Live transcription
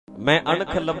मैं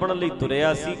अणख लभण लई तुरिया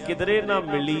सी, किधरे ना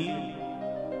मिली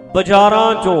बाजारां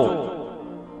चों।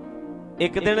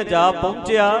 एक दिन जा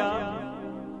पहुंचिया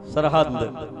सरहद।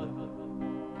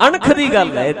 अणख दी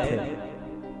गल है इत्थे।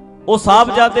 ਉਹ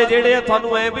ਸਾਹਿਬਜ਼ਾਦੇ ਜਿਹੜੇ ਆ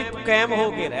ਤੁਹਾਨੂੰ ਐ ਵੀ ਕਾਇਮ ਹੋ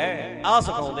ਕੇ ਰਹਿ, ਆ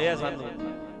ਸਿਖਾਉਂਦੇ ਆ ਸਾਨੂੰ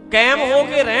ਕਾਇਮ ਹੋ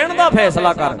ਕੇ ਰਹਿਣ ਦਾ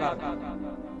ਫੈਸਲਾ ਕਰ।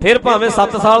 ਫਿਰ ਭਾਵੇਂ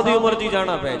 7 ਸਾਲ ਦੀ ਉਮਰ 'ਚ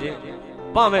ਜਾਣਾ ਪੈ ਜੇ,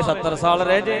 ਭਾਵੇਂ 70 ਸਾਲ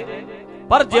ਰਹਿ ਜੇ,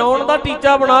 ਪਰ ਜਿਉਣ ਦਾ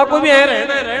ਟੀਚਾ ਬਣਾ ਕੋਈ ਵੀ ਐ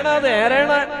ਰਹਿਣਾ ਰਹਿਣਾ ਤੇ ਐ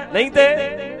ਰਹਿਣਾ, ਨਹੀਂ ਤੇ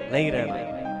ਨਹੀਂ ਰਹਿਣਾ।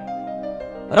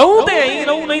 ਰਹੂੰ ਤੇ ਐਂ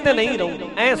ਰਹੂੰ, ਨਹੀਂ ਤੇ ਨਹੀਂ ਰਹੂੰ,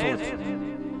 ਐ ਸੋਚ।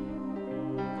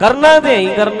 ਕਰਨਾ ਤੇ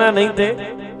ਐਂ ਕਰਨਾ, ਨਹੀਂ ਤੇ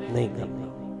ਨਹੀਂ ਕਰਨਾ।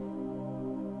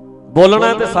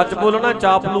 ਬੋਲਣਾ ਤੇ ਸੱਚ ਬੋਲਣਾ,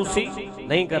 ਚਾਪਲੂਸੀ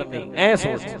नहीं करनी, ऐ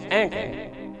सोच, ऐ कह,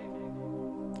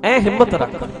 ऐ हिम्मत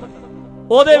रख।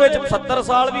 ਉਹਦੇ ਵਿੱਚ 70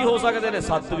 ਸਾਲ ਵੀ ਹੋ ਸਕਦੇ ਨੇ,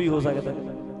 7 ਵੀ ਹੋ ਸਕਦੇ ਨੇ,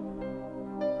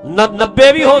 90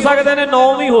 ਵੀ ਹੋ ਸਕਦੇ ਨੇ, 9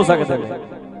 ਵੀ ਹੋ ਸਕਦੇ ਨੇ।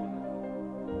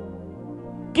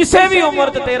 ਕਿਸੇ ਵੀ ਉਮਰ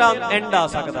 'ਚ ਤੇਰਾ ਐਂਡ ਆ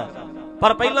ਸਕਦਾ,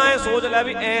 ਪਰ ਪਹਿਲਾਂ ਇਹ ਸੋਚ ਲੈ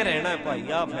ਵੀ ਐ ਰਹਿਣਾ ਭਾਈ,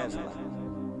 ਆ ਫੈਸਲਾ,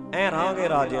 ਐ ਰਹਾਂਗੇ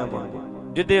ਰਾਜਿਆਂ ਵਾਂਗ,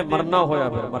 ਜਿੱਦੇ ਮਰਨਾ ਹੋਇਆ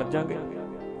ਫਿਰ ਮਰ ਜਾਾਂਗੇ,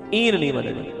 ਈਨ ਨਹੀਂ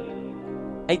ਮੰਨਣੀ,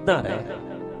 ਏਦਾਂ ਰਹਿ।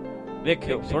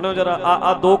 ਵੇਖਿਓ, ਸੁਣੋ ਜਰਾ,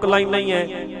 ਆ 2 ਲਾਈਨਾਂ ਹੀ ਹੈ।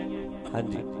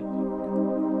 ਹਾਂਜੀ।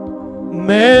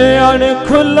 ਮੈਂ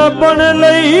ਅਣਖ ਲੱਭਣ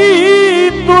ਲਈ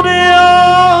ਤੁਰਿਆ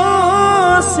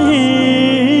ਸੀ,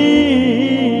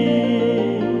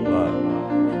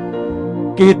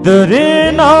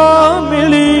 ਕਿਧਰੇ ਨਾ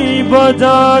ਮਿਲੀ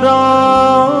ਬਾਜ਼ਾਰਾਂ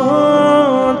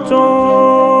ਚੋਂ।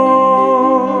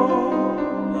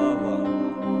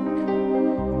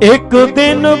 ਇੱਕ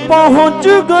ਦਿਨ ਪਹੁੰਚ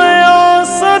ਗਿਆ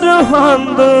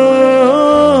ਸਰਹੰਦ,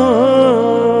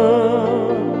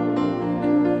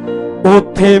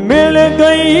 ਉੱਥੇ ਮਿਲ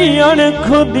ਗਈ ਅਣਖ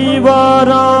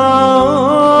ਦੀਵਾਰਾਂ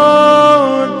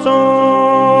ਚੋਂ।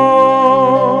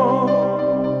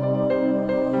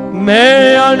 ਮੈਂ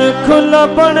ਅਣਖ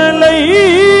ਲੱਭਣ ਲਈ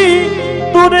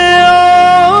ਤੁਰਿਆ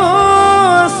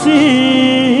ਸੀ,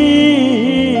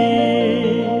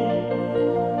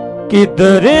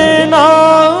 ਕਿਧਰੇ ਨਾ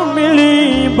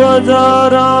ਮਿਲੀ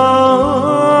ਬਾਜ਼ਾਰਾਂ।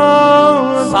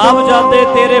 ਸਾਹਿਬਜ਼ਾਦੇ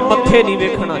ਤੇਰੇ ਮੱਥੇ ਨਹੀਂ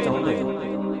ਵੇਖਣਾ ਚਾਹੁੰਦੇ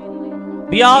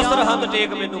ਵੀ ਆ ਸਰਹੰਦ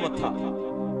ਟੇਕ ਮੈਨੂੰ ਮੱਥਾ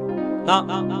ਨਾ।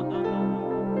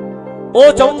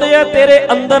 ਉਹ ਚਾਹੁੰਦੇ ਆ ਤੇਰੇ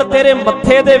ਅੰਦਰ, ਤੇਰੇ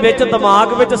ਮੱਥੇ ਦੇ ਵਿੱਚ,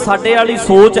 ਦਿਮਾਗ ਵਿੱਚ ਸਾਡੇ ਵਾਲੀ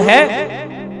ਸੋਚ ਹੈ,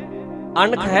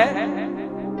 ਅਣਖ ਹੈ।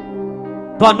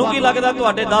 ਤੁਹਾਨੂੰ ਕੀ ਲੱਗਦਾ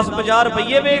ਤੁਹਾਡੇ 10-50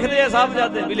 ਰੁਪਈਏ ਵੇਖਦੇ ਆ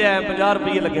ਸਾਹਿਬਜ਼ਾਦੇ ਵੀ ਲਿਆ 50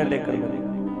 ਰੁਪਈਏ ਲੱਗਿਆ ਟੇਕਣ,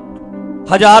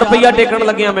 1000 ਰੁਪਈਆ ਟੇਕਣ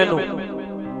ਲੱਗਿਆ ਮੈਨੂੰ।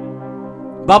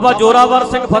 ਬਾਬਾ ਜੋਰਾਵਰ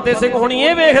ਸਿੰਘ, ਫਤਿਹ ਸਿੰਘ ਹੁਣੀ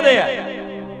ਇਹ ਵੇਖਦੇ ਆ।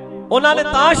 ਉਹਨਾਂ ਨੇ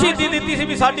ਤਾਂ ਸ਼ਹੀਦੀ ਦਿੱਤੀ ਸੀ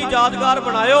ਵੀ ਸਾਡੀ ਯਾਦਗਾਰ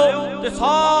ਬਣਾਇਓ ਤੇ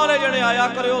ਸਾਰੇ ਜਣੇ ਆਇਆ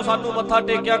ਕਰਿਓ, ਸਾਨੂੰ ਮੱਥਾ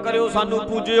ਟੇਕਿਆ ਕਰਿਓ, ਸਾਨੂੰ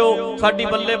ਪੂਜਿਓ, ਸਾਡੀ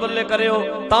ਬੱਲੇ ਬੱਲੇ ਕਰਿਓ।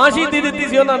 ਤਾਂ ਸ਼ਹੀਦੀ ਦਿੱਤੀ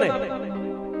ਸੀ ਉਹਨਾਂ ਨੇ।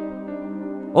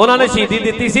 ਉਹਨਾਂ ਨੇ ਸ਼ਹੀਦੀ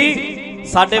ਦਿੱਤੀ ਸੀ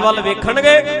ਸਾਡੇ ਵੱਲ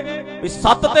ਵੇਖਣਗੇ ਵੀ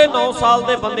 7 ਤੇ 9 ਸਾਲ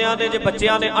ਦੇ ਬੰਦਿਆਂ ਨੇ, ਜੇ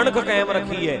ਬੱਚਿਆਂ ਨੇ ਅਣਖ ਕਾਇਮ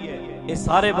ਰੱਖੀ ਹੈ, ਇਹ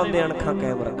ਸਾਰੇ ਬੰਦੇ ਅਣਖਾਂ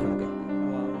ਕਾਇਮ ਰੱਖਣਗੇ।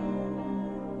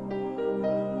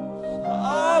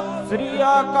 ਸ੍ਰੀ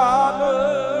ਅਕਾਲ।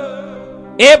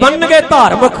 ਇਹ ਬਣਨਗੇ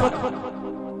ਧਾਰਮਿਕ,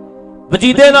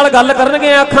 ਵਜੀਦੇ ਨਾਲ ਗੱਲ ਕਰਨਗੇ,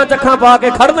 ਅੱਖਾਂ ਚੱਖਾਂ ਪਾ ਕੇ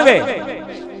ਖੜਨਗੇ।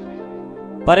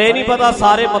 ਪਰ ਇਹ ਨਹੀਂ ਪਤਾ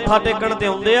ਸਾਰੇ ਮੱਥਾ ਟੇਕਣ ਤੇ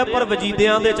ਆਉਂਦੇ ਆ, ਪਰ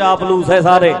ਵਜੀਦਿਆਂ ਦੇ ਚਾਪਲੂਸ ਹੈ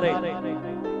ਸਾਰੇ।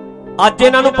 ਅੱਜ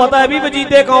ਇਹਨਾਂ ਨੂੰ ਪਤਾ ਹੈ ਵੀ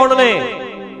ਵਜੀਦੇ ਕੌਣ ਨੇ।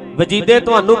 ਵਜੀਦੇ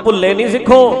ਤੁਹਾਨੂੰ ਭੁੱਲੇ ਨਹੀਂ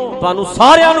ਸਿੱਖੋ, ਤੁਹਾਨੂੰ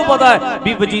ਸਾਰਿਆਂ ਨੂੰ ਪਤਾ ਹੈ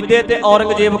ਵੀ ਵਜੀਦੇ ਤੇ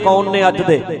ਔਰੰਗਜ਼ੇਬ ਕੌਣ ਨੇ ਅੱਜ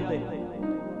ਦੇ।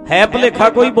 ਹੈ ਭੁਲੇਖਾ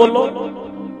ਕੋਈ ਬੋਲੋ,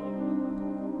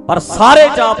 ਪਰ ਸਾਰੇ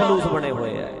ਚਾਪਲੂਸ ਬਣੇ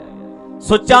ਹੋਏ ਆ,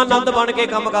 ਸੁੱਚਾਨੰਦ ਬਣ ਕੇ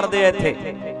ਕੰਮ ਕਰਦੇ ਆ ਇੱਥੇ।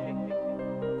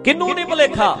 ਕਿਹਨੂੰ ਨਹੀਂ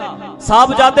ਭੁਲੇਖਾ।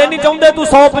 ਸਾਹਿਬਜ਼ਾਦੇ ਨਹੀਂ ਚਾਹੁੰਦੇ ਤੂੰ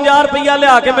 150 ਰੁਪਈਆ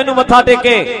ਲਿਆ ਕੇ ਮੈਨੂੰ ਮੱਥਾ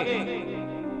ਟੇਕੇ,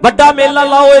 ਵੱਡਾ ਮੇਲਾ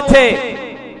ਲਾਓ ਇੱਥੇ।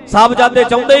 ਸਾਹਿਬਜ਼ਾਦੇ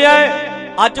ਚਾਹੁੰਦੇ ਆ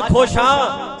ਅੱਜ ਖੁਸ਼ ਹਾਂ,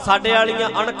 ਸਾਡੇ ਵਾਲੀਆਂ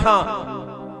ਅਣਖਾਂ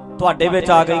ਤੁਹਾਡੇ ਵਿੱਚ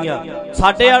ਆ ਗਈਆਂ।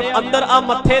 ਸਾਡੇ ਅੰਦਰ ਆ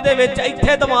ਮੱਥੇ ਦੇ ਵਿੱਚ,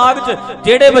 ਇੱਥੇ ਦਿਮਾਗ 'ਚ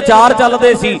ਜਿਹੜੇ ਵਿਚਾਰ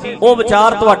ਚੱਲਦੇ ਸੀ, ਉਹ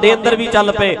ਵਿਚਾਰ ਤੁਹਾਡੇ ਅੰਦਰ ਵੀ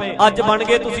ਚੱਲ ਪਏ। ਅੱਜ ਬਣ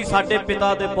ਗਏ ਤੁਸੀਂ ਸਾਡੇ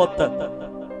ਪਿਤਾ ਦੇ ਪੁੱਤ।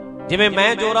 ਜਿਵੇਂ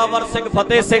ਮੈਂ ਜੋਰਾਵਰ ਸਿੰਘ,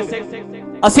 ਫਤਿਹ ਸਿੰਘ,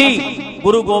 ਅਸੀਂ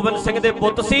ਗੁਰੂ ਗੋਬਿੰਦ ਸਿੰਘ ਦੇ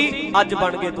ਪੁੱਤ ਸੀ, ਅੱਜ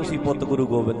ਬਣ ਗਏ ਤੁਸੀਂ ਪੁੱਤ ਗੁਰੂ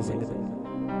ਗੋਬਿੰਦ ਸਿੰਘ ਦੇ।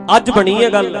 ਅੱਜ ਬਣੀ ਹੈ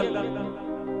ਗੱਲ।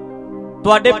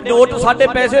 ਤੁਹਾਡੇ ਨੋਟ ਸਾਡੇ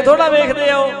ਪੈਸੇ ਥੋੜਾ ਵੇਖਦੇ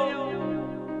ਆ।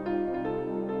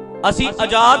 ਅਸੀਂ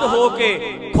ਆਜ਼ਾਦ ਹੋ ਕੇ,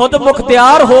 ਖੁਦ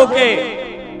ਮੁਖਤਿਆਰ ਹੋ ਕੇ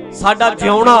ਸਾਡਾ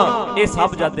ਜਿਉਣਾ, ਇਹ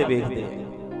ਸਾਹਿਬਜ਼ਾਦੇ ਵੇਖਦੇ ਆ,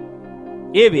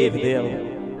 ਇਹ ਵੇਖਦੇ ਆ।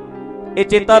 ਇਹ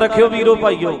ਚੇਤਾ ਰੱਖਿਓ ਵੀਰੋ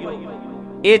ਭਾਈਓ,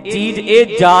 ਇਹ ਚੀਜ਼,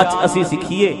 ਇਹ ਜਾਂਚ ਅਸੀਂ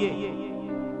ਸਿੱਖੀਏ।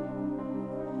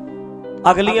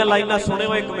 ਅਗਲੀਆਂ ਲਾਈਨਾਂ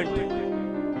ਸੁਣਿਓ ਇੱਕ ਮਿੰਟ।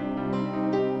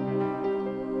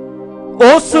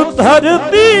 ਉਸ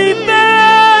ਧਰਤੀ ਤੇ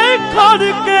ਖੜ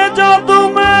ਕੇ ਜਦੋਂ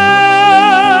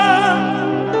ਮੈਂ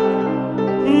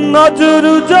ਨਜ਼ਰ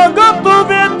ਜਗਤ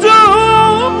ਵਿੱਚ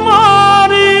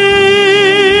ਮਾਰੀ,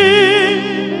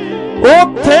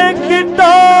 ਉੱਥੇ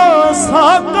ਕਿੱਡਾ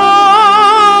ਸਾਕਾ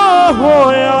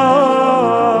ਹੋਇਆ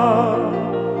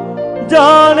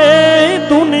ਜਾਣ जाने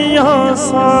दुनिया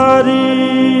सारी।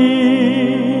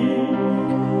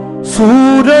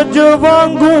 सूरज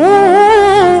वांगू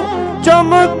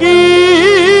चमकी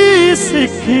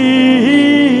सिखी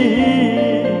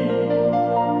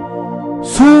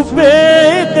सूबे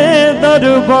दे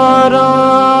दरबारां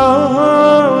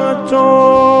चों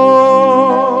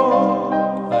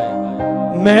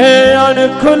मैं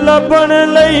अणख लभण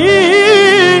लई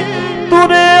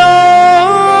तुरिया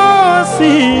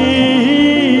सी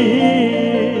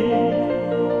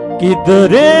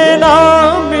किधरे ना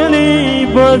मिली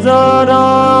बाजारां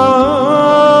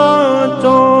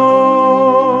चों।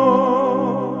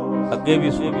 अगे भी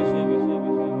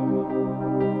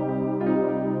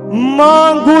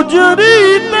मां गुजरी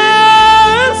ते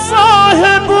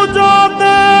साहिब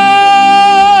जादे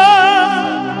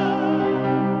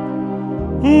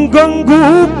गंगू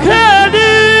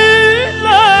खेड़ी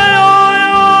ले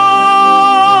आया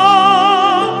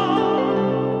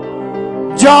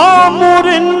जा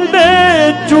मुरिंदे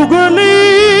चुगली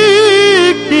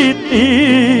कीती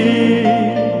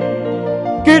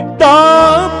किता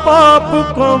पाप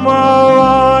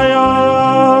कमाया।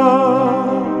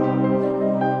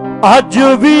 अज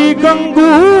भी गंगू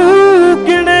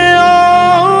गिणिया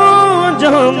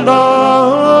जांदा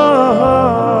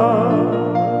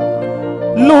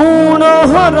लूण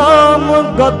हराम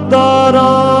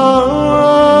गद्दारां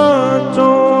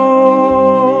चों।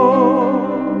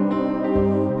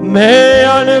 मैं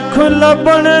अणख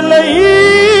लभण लई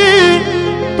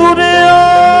तुरिया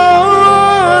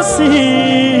सी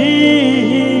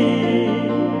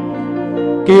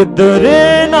किधरे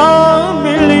ना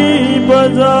मिली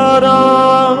बाजारां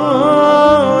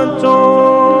चों।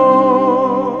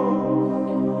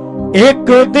 एक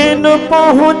दिन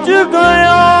पहुंच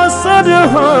गया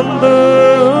सरहंद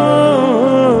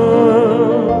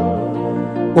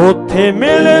उथे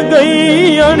मिल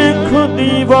गई अणख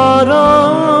दीवारां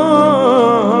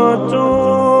चों।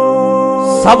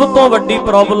 सब तो वड्डी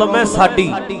प्रॉब्लम है साडी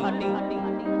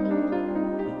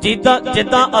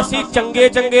जिद्दां असी चंगे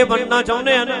चंगे बनना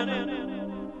चाहुंदे आ ना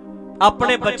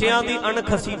अपने बच्चों की अणख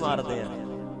असी मारदे आ।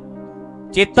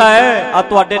 चेता है आ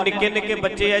तुहाडे निक्के निक्के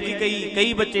बच्चे है जी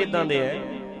कई बच्चे इदां दे है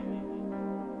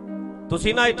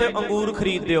तुसी ना इत्थे अंगूर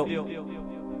खरीददे हो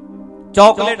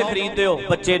चॉकलेट खरीददे हो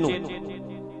बच्चे नूं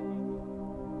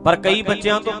पर कई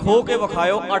बच्चों तो खो के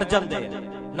विखायो अड़ जांदे आ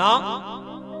ना।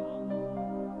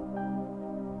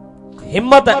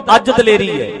 हिम्मत है अज दलेरी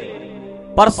है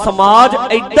पर समाज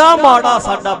एडा माड़ा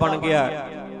साडा बन गया है।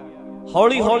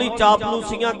 हौली हौली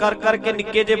चापलूसियां कर करके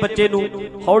निक्के जे बच्चे नूं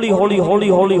हौली हौली हौली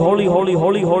हौली हौली हौली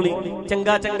हौली हौली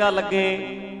चंगा चंगा लगे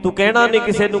तू कहना नहीं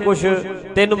किसी नूं कुछ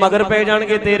तेन मगर पै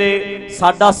जाणगे तेरे।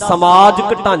 साडा समाजिक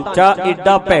ढांचा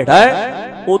एडा भैड़ा है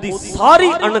ओदी सारी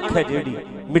अणख है जिहड़ी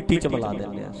मिट्टी च मिला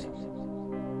दिंदे आ।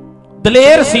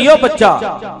 दलेर सी ओ बच्चा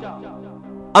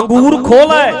अंगूर खोल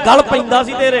है गल पैंदा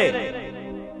सी तेरे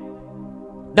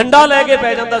डंडा लैके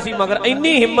पै जांदा सी मगर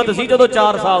इन्नी हिम्मत सी जदों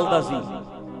 4 साल दा सी।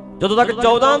 जदों तक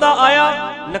 14 दा आया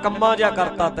नकम्मा जिहा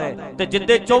करता ते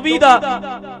जिद्दे 24 दा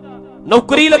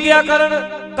नौकरी लग्या करन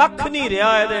कख नहीं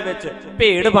रहा इहदे विच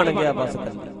भेड़ बन गया बस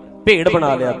भेड़ बना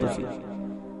लिया तुसीं।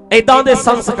 इदां दे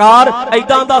संस्कार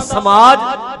इदां दा समाज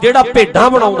जिहड़ा भेडां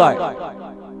बनाउंदा है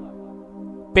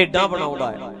भेडां बनाउंदा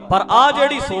है पर आ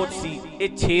जिहड़ी सोच सी ये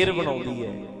छेर बनाउंदी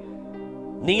है।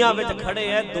 नीहां विच खड़े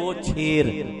है 2 छेर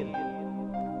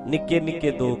निक्के निक्के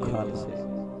 2 खालसे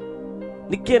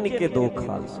निक्के निक्के 2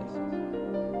 खालसे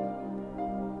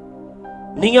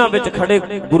नीहां विच खड़े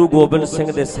गुरु गोबिंद सिंह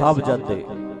दे साहबजादे।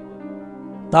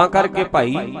 तां करके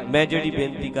भाई मैं जिहड़ी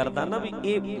बेनती करदा ना भी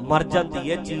ये मर जांदी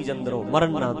है चीज अंदरों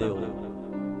मरन ना दिओ।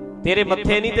 तेरे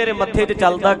मत्थे नहीं तेरे मत्थे ते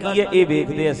चलदा की है ये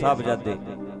वेखदे आ साहबजादे।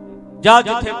 जा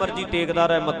जिथे मर्जी टेकदा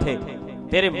रह मत्थे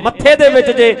तेरे मत्थे दे विच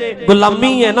जे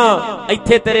गुलामी है ना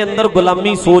इत्थे तेरे अंदर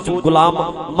गुलामी सोच गुलाम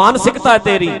मानसिकता है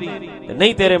तेरी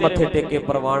नहीं तेरे मत्थे टेके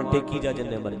परवान टेकी जा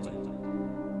जिन्ने मर्जी।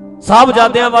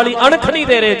 साहबजादियां वाली अणख नहीं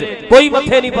तेरे च कोई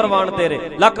मत्थे नहीं परवान तेरे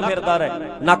लक फिरदा रह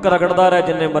नक रगड़दा रह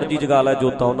जिन्ने मर्जी जगा लै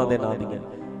जोता उन्हां दे नां दियां।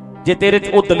 जे तेरे च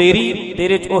ओ दलेरी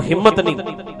तेरे च ओ हिम्मत नहीं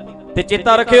ते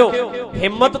चेता रखियो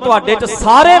हिम्मत तुहाडे च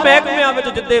सारे महकमियां विच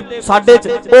जिद्दे साडे च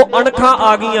ओ अणखां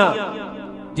आ गईयां।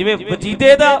 जिवें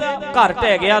वजीदे दा घर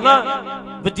ढह गया ना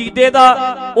वजीदे दा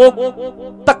ओ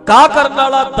धक्का करन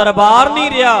वाला दरबार नहीं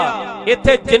रहा।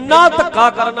 इत्थे जिन्ना धक्का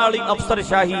करन वाली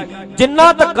अफसरशाही जिन्ना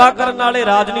धक्का करन वाले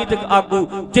राजनीतिक आगू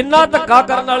जिन्ना धक्का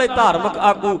करन वाले धार्मिक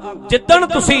आगू जिद्दण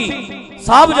तुसी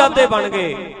साहबजादे बन गए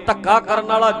धक्का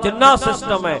करन वाला जिन्ना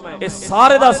सिस्टम है ये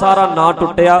सारे दा सारा ना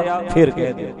टुटिया फिर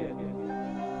कह दे।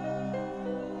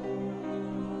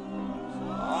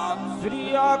 श्री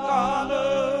अकाल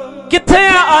ਕਿੱਥੇ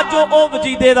ਆ ਅੱਜ ਉਹ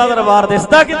ਵਜੀਦੇ ਦਾ ਦਰਬਾਰ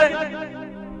ਦਿਸਦਾ ਕਿਤੇ?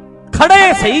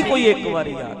 ਖੜੇ ਸਹੀ ਕੋਈ ਇੱਕ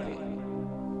ਵਾਰੀ ਆ ਕੇ,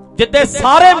 ਜਿੱਦੇ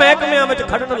ਸਾਰੇ ਮਹਿਕਮਿਆਂ ਵਿੱਚ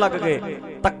ਖੜਨ ਲੱਗ ਗਏ,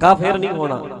 ਧੱਕਾ ਫੇਰ ਨਹੀਂ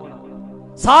ਹੋਣਾ।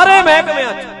 ਸਾਰੇ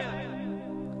ਮਹਿਕਮਿਆਂ 'ਚ,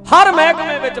 ਹਰ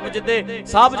ਮਹਿਕਮੇ ਵਿੱਚ ਜਿੱਦੇ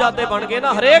ਸਾਹਿਬਜ਼ਾਦੇ ਬਣ ਗਏ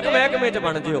ਨਾ, ਹਰੇਕ ਮਹਿਕਮੇ 'ਚ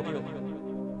ਬਣ ਜਿਓ।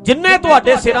 ਜਿੰਨੇ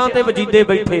ਤੁਹਾਡੇ ਸਿਰਾਂ ਤੇ ਵਜੀਦੇ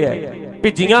ਬੈਠੇ ਐ,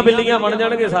 ਭਿੱਜੀਆਂ ਬਿੱਲੀਆਂ ਬਣ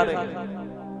ਜਾਣਗੇ ਸਾਰੇ।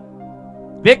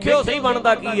 ਵੇਖਿਓ ਸਹੀ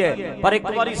ਬਣਦਾ ਕੀ ਹੈ, ਪਰ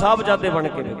ਇੱਕ ਵਾਰੀ ਸਾਹਿਬਜ਼ਾਦੇ ਬਣ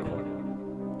ਕੇ ਵੇਖੋ,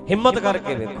 ਹਿੰਮਤ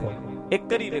ਕਰਕੇ ਵੇਖੋ,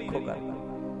 ਇੱਕ ਵਾਰੀ ਵੇਖੋ ਕਰ।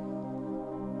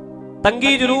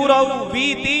 ਤੰਗੀ ਜ਼ਰੂਰ ਆਊ,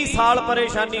 20-30 ਸਾਲ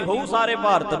ਪਰੇਸ਼ਾਨੀ ਹੋਊ ਸਾਰੇ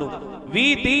ਭਾਰਤ ਨੂੰ,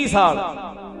 20-30 ਸਾਲ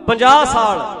 50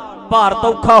 ਸਾਲ ਭਾਰਤ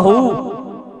ਔਖਾ ਹੋਊ,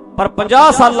 ਪਰ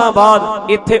 50 ਸਾਲਾਂ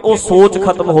ਬਾਅਦ ਇੱਥੇ ਉਹ ਸੋਚ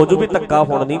ਖਤਮ ਹੋ ਜੂ ਵੀ ਧੱਕਾ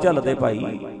ਹੁਣ ਨਹੀਂ ਚੱਲਦੇ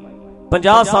ਭਾਈ।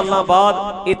 50 ਸਾਲਾਂ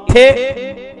ਬਾਅਦ ਇੱਥੇ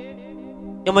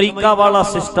ਅਮਰੀਕਾ ਵਾਲਾ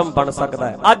ਸਿਸਟਮ ਬਣ ਸਕਦਾ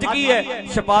ਹੈ। ਅੱਜ ਕੀ ਹੈ,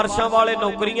 ਸਿਫਾਰਸ਼ਾਂ ਵਾਲੇ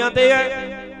ਨੌਕਰੀਆਂ ਤੇ ਹੈ,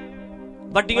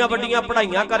 ਵੱਡੀਆਂ ਵੱਡੀਆਂ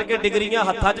ਪੜ੍ਹਾਈਆਂ ਕਰਕੇ ਡਿਗਰੀਆਂ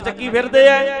ਹੱਥਾਂ 'ਚ ਚੱਕੀ ਫਿਰਦੇ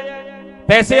ਐ,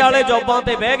 ਪੈਸੇ ਵਾਲੇ ਜੌਬਾਂ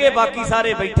ਤੇ ਬਹਿ ਗਏ, ਬਾਕੀ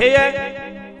ਸਾਰੇ ਬੈਠੇ ਐ,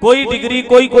 ਕੋਈ ਡਿਗਰੀ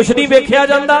ਕੋਈ ਕੁਛ ਨਹੀਂ ਵੇਖਿਆ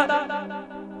ਜਾਂਦਾ।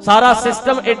 ਸਾਰਾ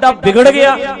ਸਿਸਟਮ ਐਡਾ ਵਿਗੜ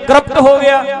ਗਿਆ, ਕਰਪਟ ਹੋ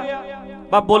ਗਿਆ।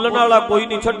 ਬਸ ਬੋਲਣ ਵਾਲਾ ਕੋਈ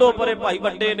ਨਹੀਂ, ਛੱਡੋ ਪਰੇ ਭਾਈ,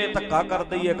 ਵੱਡੇ ਨੇ ਧੱਕਾ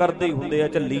ਕਰਦੇ ਹੀ ਹੁੰਦੇ ਆ,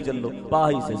 ਚੱਲੀ ਚੱਲੋ,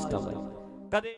 ਬਾਹੀ ਸਿਸਟਮ ਹੈ। ਕਦੇ